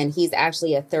Orleans, and he's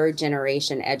actually a third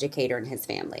generation educator in his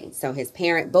family. So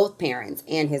both parents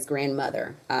and his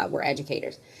grandmother were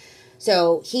educators.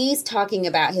 So he's talking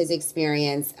about his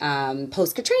experience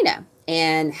post-Katrina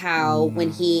and how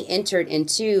when he entered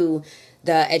into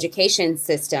the education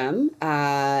system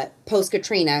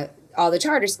post-Katrina, all the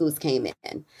charter schools came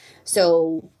in.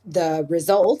 So the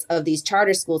result of these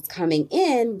charter schools coming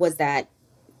in was that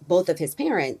both of his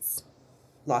parents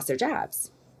lost their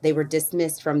jobs. They were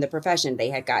dismissed from the profession. They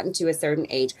had gotten to a certain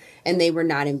age and they were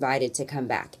not invited to come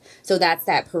back. So that's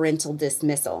that parental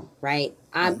dismissal, right?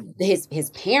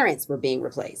 His parents were being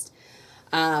replaced.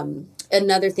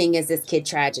 Another thing is this kid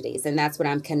tragedies. And that's what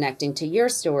I'm connecting to your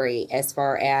story as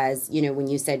far as, when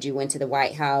you said you went to the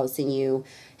White House and you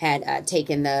had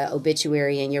taken the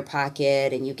obituary in your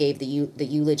pocket and you gave the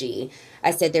eulogy. I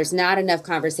said there's not enough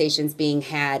conversations being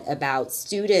had about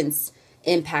students'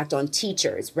 impact on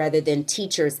teachers rather than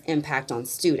teachers' impact on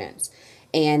students.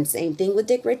 And same thing with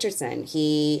Dick Richardson.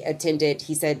 He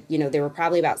said, there were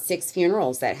probably about 6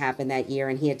 funerals that happened that year,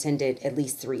 and he attended at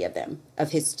least 3 of them,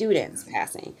 of his students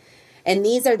passing. And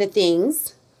these are the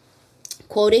things,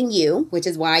 quoting you, which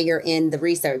is why you're in the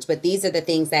research, but these are the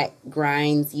things that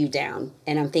grinds you down.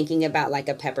 And I'm thinking about like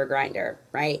a pepper grinder,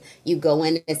 right? You go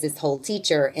in as this whole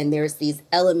teacher and there's these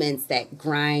elements that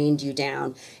grind you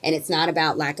down. And it's not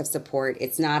about lack of support.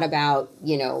 It's not about,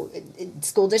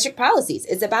 school district policies.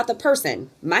 It's about the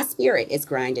person. My spirit is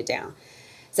grinded down.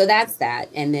 So that's that.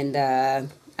 And then the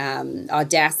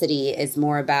audacity is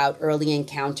more about early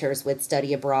encounters with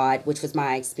study abroad, which was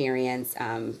my experience,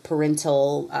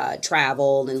 parental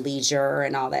travel and leisure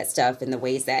and all that stuff, and the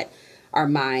ways that our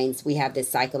minds, we have this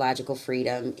psychological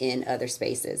freedom in other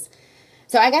spaces.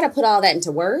 So I got to put all that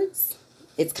into words.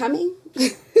 It's coming.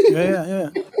 Yeah.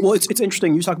 Well, it's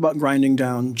interesting. You talk about grinding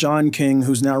down. John King,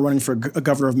 who's now running for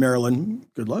governor of Maryland,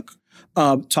 good luck,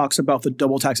 talks about the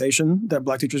double taxation that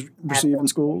Black teachers receive in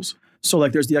schools. So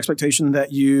like there's the expectation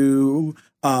that you,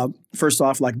 first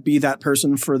off, like be that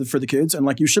person for the kids. And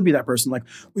like you should be that person. Like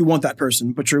we want that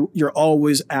person, but you're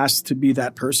always asked to be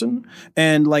that person.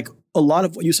 And like a lot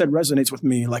of what you said resonates with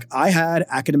me. Like I had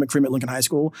academic freedom at Lincoln High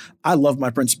School. I love my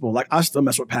principal. Like I still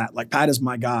mess with Pat. Like Pat is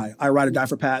my guy. I ride or die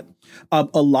for Pat. A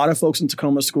lot of folks in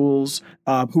Tacoma schools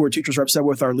who are teachers are upset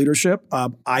with our leadership.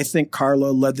 I think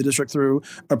Carla led the district through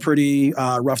a pretty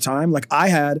rough time. Like I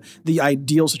had the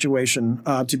ideal situation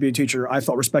to be a teacher. I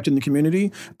felt respected in the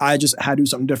community. I just had to do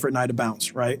something different and I had to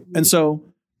bounce, right? And so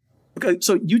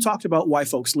you talked about why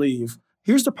folks leave.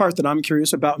 Here's the part that I'm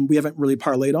curious about and we haven't really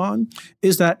parlayed on,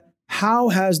 is that how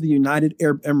has the United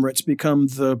Arab Emirates become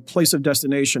the place of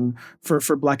destination for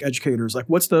Black educators? Like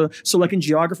like in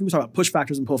geography, we talk about push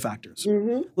factors and pull factors.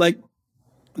 Mm-hmm. Like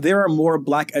there are more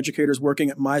Black educators working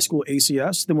at my school,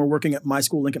 ACS, than we're working at my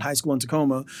school, Lincoln High School in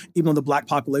Tacoma, even though the Black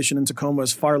population in Tacoma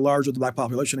is far larger than the Black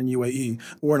population in UAE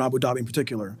or in Abu Dhabi in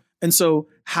particular. And so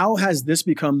how has this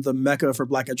become the mecca for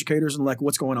Black educators and like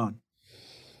what's going on?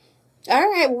 All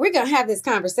right, well, we're going to have this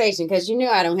conversation because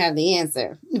I don't have the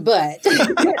answer. But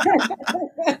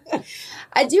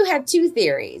I do have 2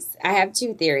 theories. I have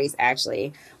 2 theories,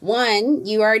 actually. One,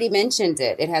 you already mentioned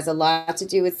it. It has a lot to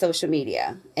do with social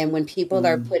media. And when people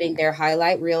are putting their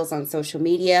highlight reels on social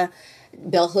media,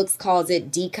 Bell Hooks calls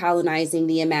it decolonizing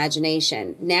the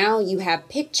imagination. Now you have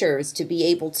pictures to be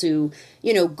able to,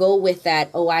 go with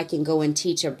that, I can go and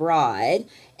teach abroad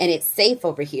and it's safe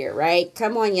over here, right?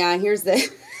 Come on, y'all. Here's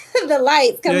the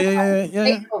lights. Come on,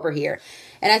 safe over here.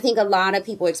 And I think a lot of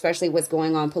people, especially what's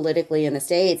going on politically in the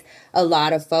States, a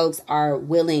lot of folks are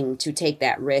willing to take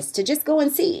that risk to just go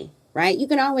and see, right? You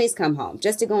can always come home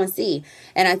just to go and see.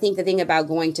 And I think the thing about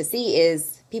going to see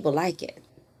is people like it.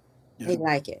 Yeah. They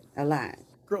like it a lot.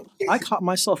 Girl, I caught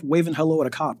myself waving hello at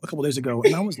a cop a couple days ago,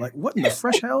 and I was like, what in the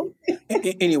fresh hell?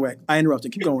 Anyway, I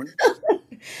interrupted. Keep going.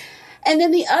 And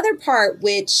then the other part,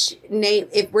 which, Nate,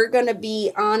 if we're going to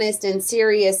be honest and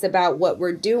serious about what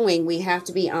we're doing, we have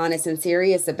to be honest and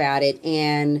serious about it.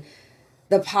 And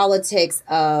the politics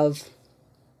of,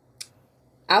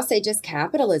 I'll say, just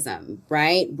capitalism,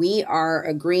 right? We are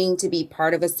agreeing to be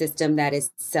part of a system that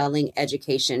is selling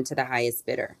education to the highest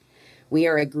bidder. We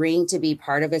are agreeing to be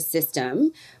part of a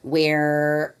system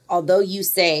where, although you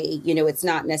say, it's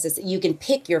not necessary, you can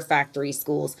pick your factory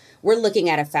schools. We're looking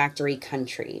at a factory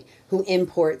country who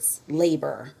imports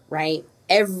labor, right?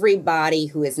 Everybody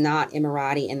who is not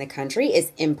Emirati in the country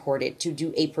is imported to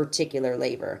do a particular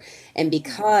labor. And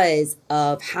because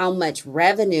of how much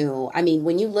revenue, I mean,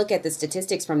 when you look at the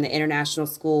statistics from the International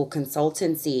School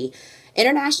Consultancy,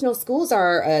 international schools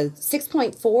are a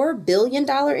 $6.4 billion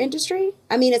industry.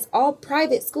 I mean, it's all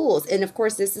private schools. And of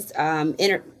course, this is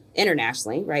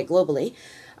internationally, right, globally.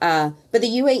 But the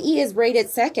UAE is rated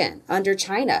second under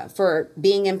China for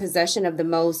being in possession of the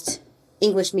most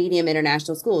English medium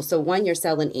international schools. So 1, you're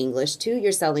selling English, 2,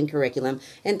 you're selling curriculum,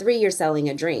 and 3, you're selling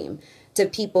a dream to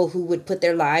people who would put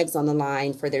their lives on the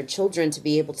line for their children to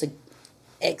be able to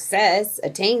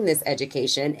attain this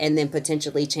education, and then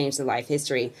potentially change the life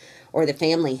history or the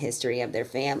family history of their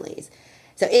families.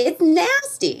 So it's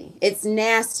nasty. It's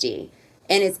nasty.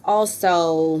 And it's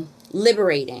also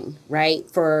liberating, right?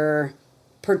 For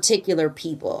particular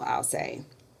people, I'll say.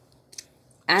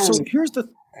 So here's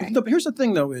the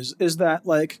thing though, is that,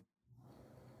 like,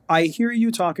 I hear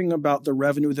you talking about the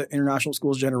revenue that international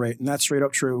schools generate, and that's straight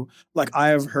up true. Like, I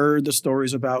have heard the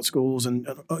stories about schools and,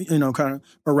 kind of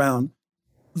around.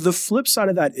 The flip side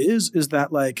of that is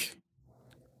that, like,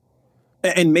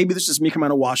 and maybe this is me coming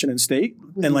out of Washington State,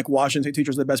 and like Washington State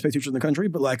teachers are the best paid teachers in the country,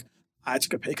 but like, I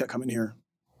took a pay cut coming here.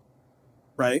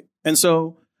 Right. And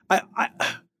so I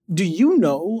do you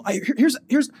know, here's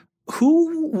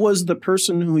who was the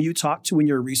person who you talked to in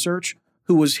your research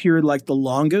who was here like the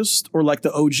longest, or like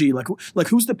the OG, like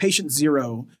who's the patient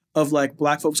zero of like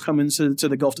Black folks coming to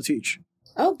the Gulf to teach?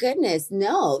 Oh, goodness.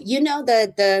 No,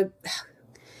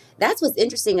 that's what's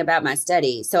interesting about my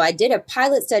study. So I did a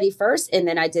pilot study first, and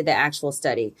then I did the actual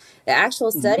study. The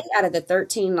actual study, out of the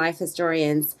 13 life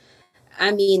historians,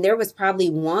 I mean, there was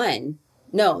probably one.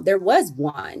 No, there was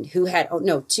one who had,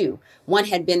 two. One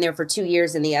had been there for 2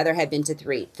 years, and the other had been for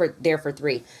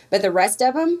 3. But the rest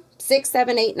of them, 6,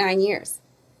 7, 8, 9 years.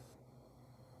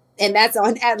 And that's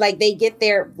on, like, they get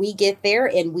there, we get there,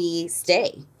 and we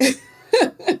stay.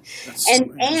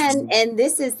 And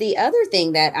this is the other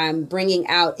thing that I'm bringing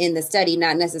out in the study,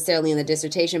 not necessarily in the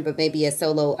dissertation, but maybe a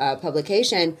solo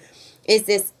publication, is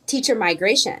this teacher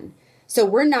migration. So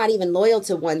we're not even loyal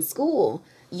to one school.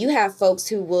 You have folks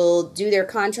who will do their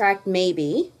contract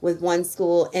maybe with one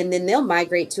school, and then they'll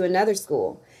migrate to another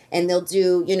school, and they'll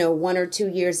do, 1 or 2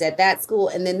 years at that school,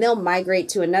 and then they'll migrate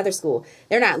to another school.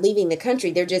 They're not leaving the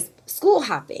country. They're just school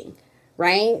hopping,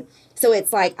 right? So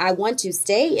it's like, I want to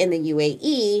stay in the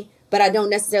UAE, but I don't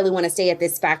necessarily want to stay at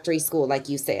this factory school, like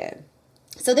you said.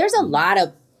 So there's a lot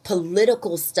of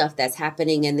political stuff that's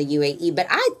happening in the UAE, but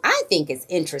I think it's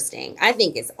interesting. I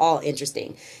think it's all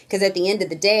interesting, because at the end of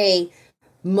the day,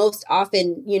 most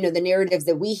often, the narratives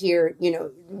that we hear,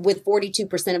 with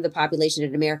 42% of the population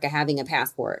in America having a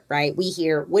passport, right? We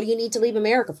hear, what do you need to leave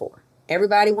America for?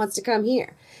 Everybody wants to come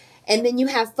here. And then you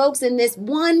have folks in this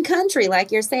one country,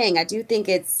 like you're saying. I do think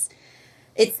it's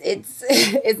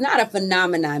not a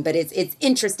phenomenon, but it's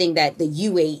interesting that the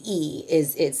UAE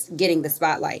is getting the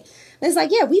spotlight. And it's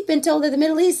like, yeah, we've been told that the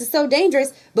Middle East is so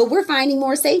dangerous, but we're finding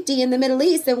more safety in the Middle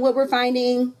East than what we're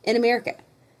finding in America.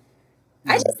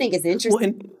 I just think it's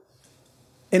interesting. Well,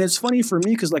 and it's funny for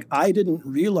me because, like, I didn't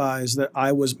realize that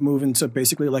I was moving to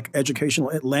basically like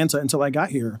educational Atlanta until I got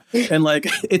here, and like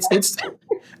it's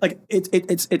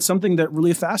something that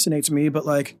really fascinates me. But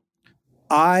like,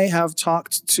 I have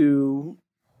talked to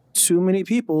too many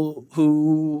people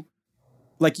who,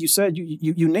 like you said,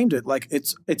 you named it. Like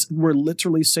we're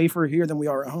literally safer here than we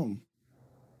are at home.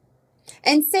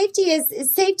 And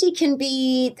safety can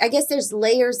be, I guess there's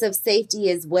layers of safety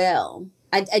as well.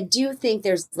 I do think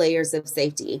there's layers of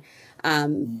safety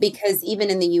because even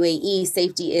in the UAE,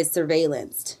 safety is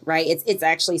surveillanced, right? It's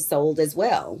actually sold as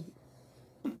well.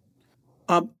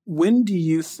 When do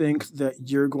you think that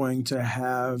you're going to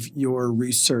have your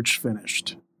research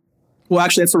finished? Well,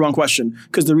 actually, that's the wrong question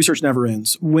because the research never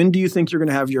ends. When do you think you're going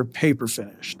to have your paper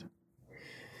finished?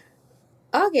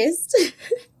 August.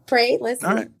 Pray, listen.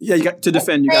 All right. Yeah, you got to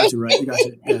defend. You got to, right? You got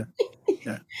to.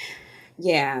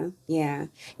 Yeah. Yeah.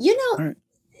 Right.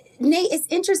 Nate, it's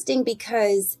interesting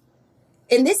because,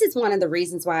 and this is one of the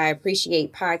reasons why I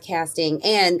appreciate podcasting,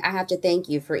 and I have to thank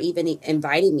you for even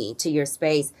inviting me to your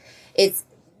space. It's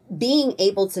being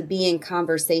able to be in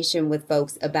conversation with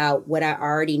folks about what I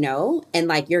already know, and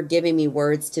like you're giving me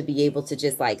words to be able to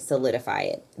just like solidify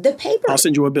it. The paper. I'll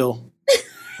send you a bill.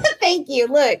 Thank you.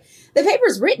 Look, the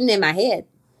paper's written in my head.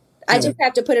 I just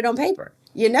have to put it on paper,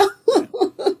 you know?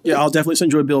 Yeah, I'll definitely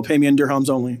send you a bill. Pay me in dirhams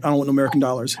only. I don't want no American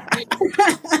dollars.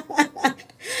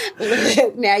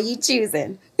 Look, now you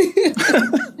choosing.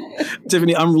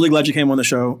 Tiffany, I'm really glad you came on the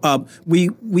show.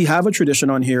 We have a tradition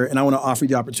on here, and I want to offer you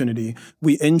the opportunity.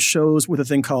 We end shows with a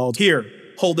thing called Here,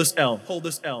 hold this L, hold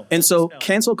this L. And so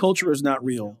cancel culture is not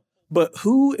real. But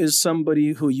who is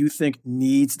somebody who you think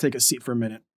needs to take a seat for a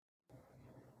minute?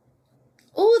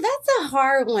 Oh, that's a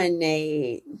hard one,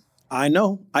 Nate. I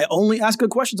know. I only ask good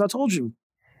questions. I told you.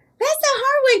 That's a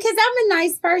hard one because I'm a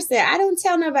nice person. I don't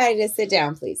tell nobody to sit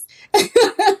down, please.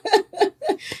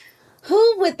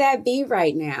 Who would that be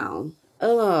right now?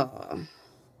 Oh.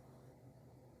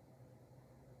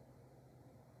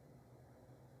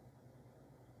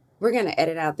 We're going to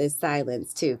edit out this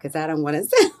silence, too, because I don't want to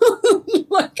sound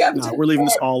like I'm No, we're leaving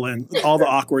this all in. All the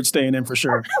awkward staying in for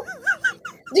sure.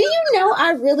 Do you know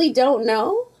I really don't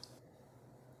know?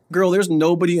 Girl, there's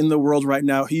nobody in the world right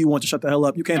now who you want to shut the hell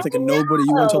up. You can't think of nobody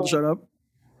you want to tell to shut up.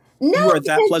 No, you are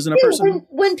that pleasant a person.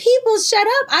 When people shut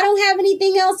up, I don't have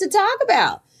anything else to talk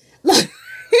about.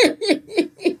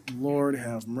 Lord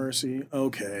have mercy.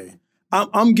 Okay.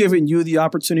 I'm giving you the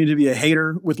opportunity to be a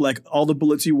hater with like all the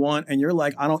bullets you want. And you're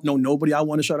like, I don't know nobody I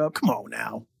want to shut up. Come on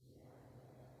now.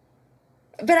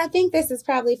 But I think this is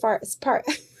probably part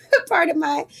of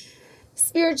my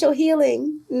spiritual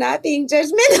healing, not being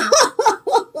judgmental.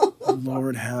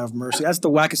 Lord have mercy. That's the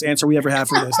wackest answer we ever had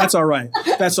for this. That's all right.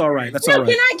 That's all right. That's all right.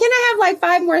 Can I have like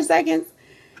 5 more seconds?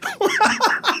 Because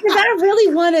I really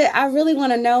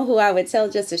want to know who I would tell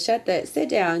just to sit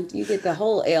down. You get the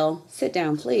whole L. Sit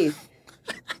down, please.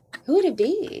 Who would it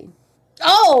be?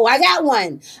 Oh, I got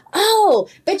one. Oh,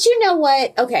 but you know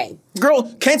what? Okay.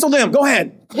 Girl, cancel them. Go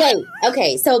ahead. Wait.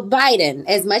 Okay. So Biden,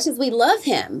 as much as we love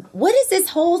him, what is this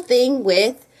whole thing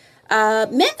with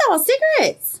menthol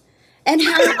cigarettes? And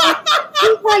how he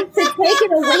wants to take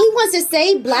it away. He wants to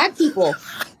save Black people.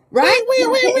 Right?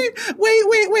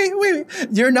 Wait.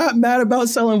 You're not mad about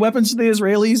selling weapons to the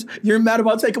Israelis? You're mad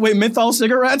about taking away menthol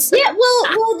cigarettes? Yeah,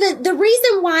 well, the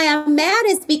reason why I'm mad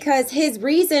is because his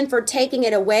reason for taking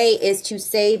it away is to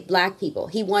save Black people.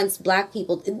 He wants Black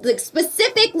people, like,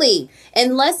 specifically,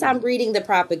 unless I'm reading the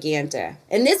propaganda.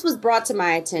 And this was brought to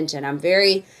my attention. I'm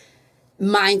very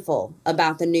mindful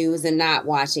about the news and not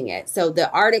watching it. So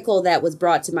the article that was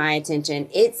brought to my attention,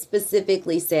 it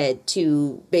specifically said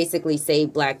to basically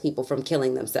save Black people from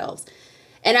killing themselves.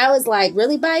 And I was like,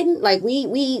 really, Biden? Like,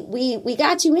 we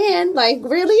got you in. Like,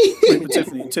 really?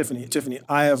 Tiffany,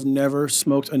 I have never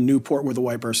smoked a Newport with a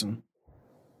white person.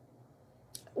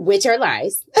 Which are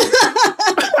lies.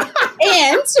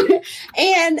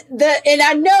 And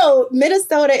I know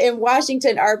Minnesota and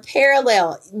Washington are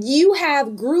parallel. You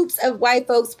have groups of white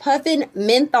folks puffing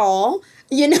menthol,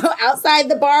 outside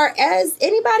the bar as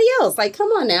anybody else. Like, come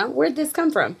on now, where'd this come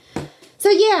from? So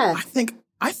yeah,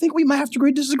 I think we might have to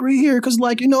agree to disagree here because,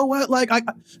 like, you know what? Like,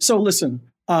 so listen.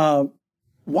 Why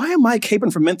am I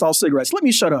caping for menthol cigarettes? Let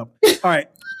me shut up. All right,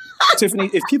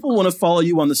 Tiffany. If people want to follow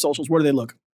you on the socials, where do they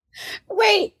look?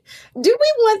 Wait, do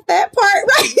we want that part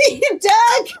right,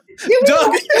 Doug?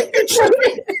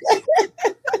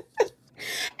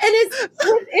 And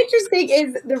what's interesting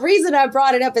is the reason I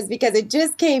brought it up is because it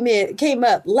just came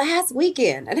up last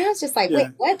weekend, and I was just like, wait,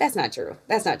 what? That's not true.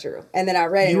 And then I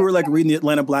read it. You were like reading the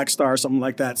Atlanta Black Star or something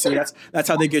like that. See, that's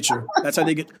how they get you. That's how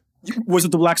they get. Was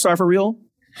it the Black Star for real?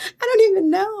 I don't even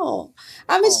know.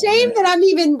 I'm ashamed that I'm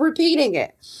even repeating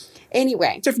it.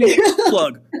 Anyway. Tiffany,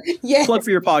 plug. Yeah. Plug for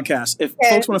your podcast. If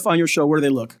folks want to find your show, where do they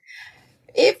look?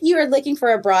 If you are looking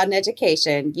for Abroad in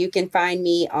Education, you can find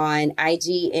me on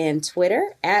IG and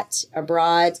Twitter at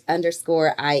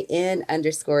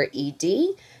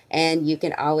abroad_in_ed. And you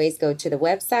can always go to the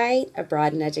website,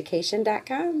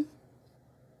 abroadineducation.com.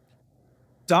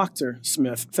 Dr.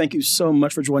 Smith, thank you so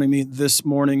much for joining me this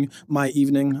morning, my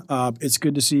evening. It's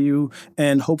good to see you,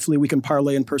 and hopefully we can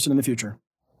parlay in person in the future.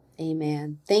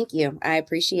 Amen. Thank you. I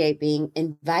appreciate being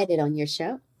invited on your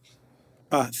show.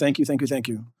 Thank you.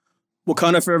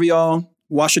 Wakanda forever, y'all.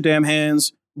 Wash your damn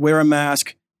hands, wear a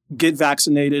mask, get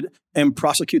vaccinated, and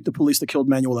prosecute the police that killed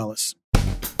Manuel Ellis.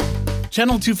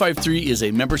 Channel 253 is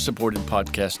a member-supported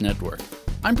podcast network.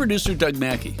 I'm producer Doug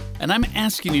Mackey, and I'm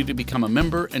asking you to become a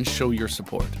member and show your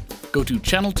support. Go to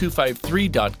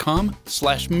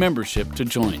channel253.com/membership to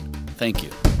join. Thank you.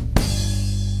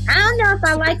 I don't know if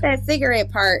I like that cigarette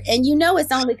part, and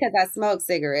it's only because I smoke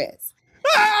cigarettes.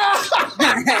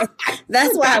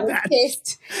 That's why I was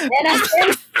pissed. And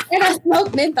I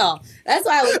smoked menthol. That's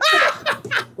why I was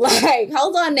pissed. Like,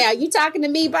 hold on now. You talking to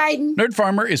me, Biden? Nerd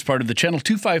Farmer is part of the Channel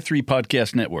 253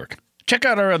 podcast network. Check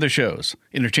out our other shows.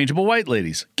 Interchangeable White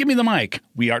Ladies, Give Me the Mic,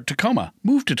 We Art Tacoma,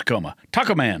 Move to Tacoma,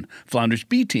 Taco Man, Flounders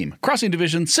B-Team, Crossing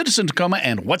Division, Citizen Tacoma,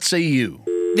 and What Say You?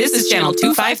 This is Channel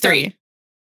 253.